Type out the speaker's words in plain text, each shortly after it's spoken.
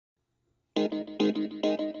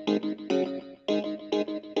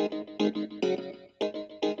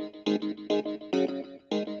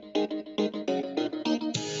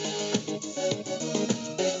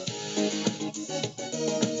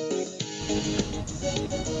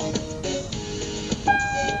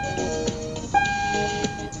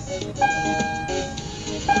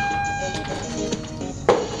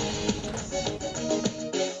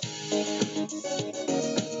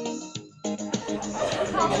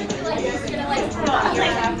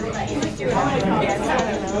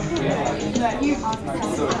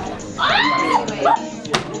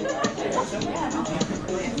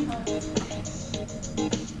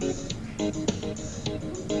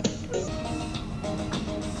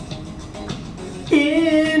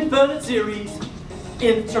Infinite series.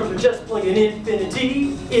 In terms of just plugging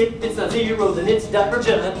infinity, if it's not zero, then it's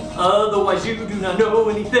divergent. Otherwise, you do not know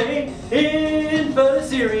anything. Infinite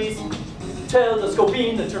series.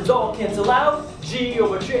 Telescoping, the terms all cancel out.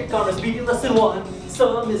 Geometric R must be less than 1.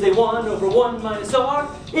 Sum is a 1 over 1 minus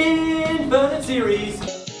R. Infinite series.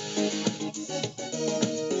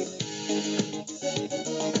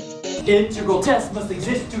 Integral test must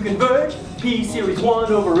exist to converge. P series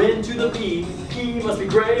 1 over n to the p. P must be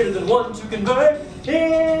greater than 1 to convert.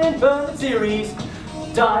 Infinite series.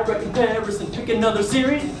 Direct comparison, pick another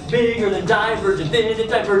series. Bigger than divergent, then it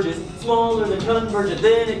diverges. Smaller than convergent,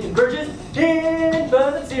 then it converges.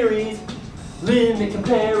 Infinite series. Limit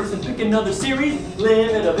comparison, pick another series.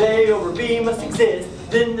 Limit of A over B must exist.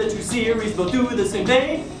 Then the two series both do the same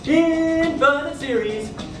thing. Infinite series.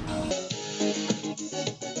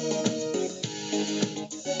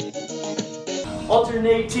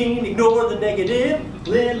 Alternating, ignore the negative.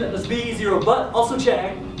 Limit must be 0, but also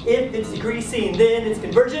check. If it's decreasing, then it's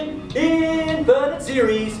convergent. Infinite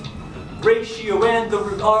series. Ratio and the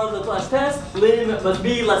root are the last test. Limit must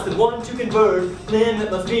be less than 1 to converge.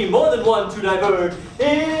 Limit must be more than 1 to diverge.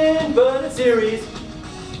 Infinite series.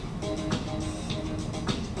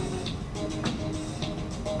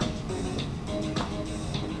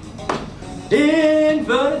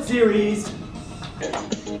 Infinite series.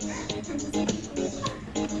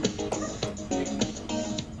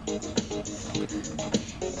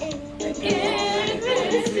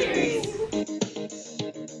 Infinite series.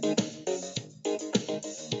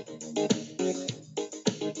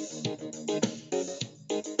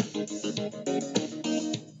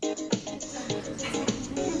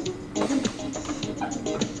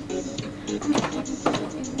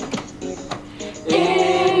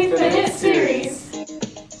 Infinite series.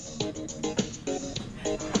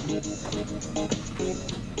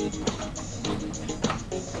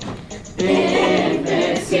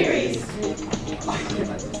 Infinite series.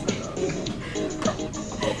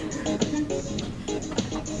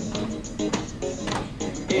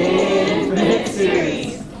 Infinite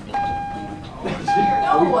series.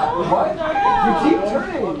 What? You keep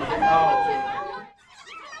turning.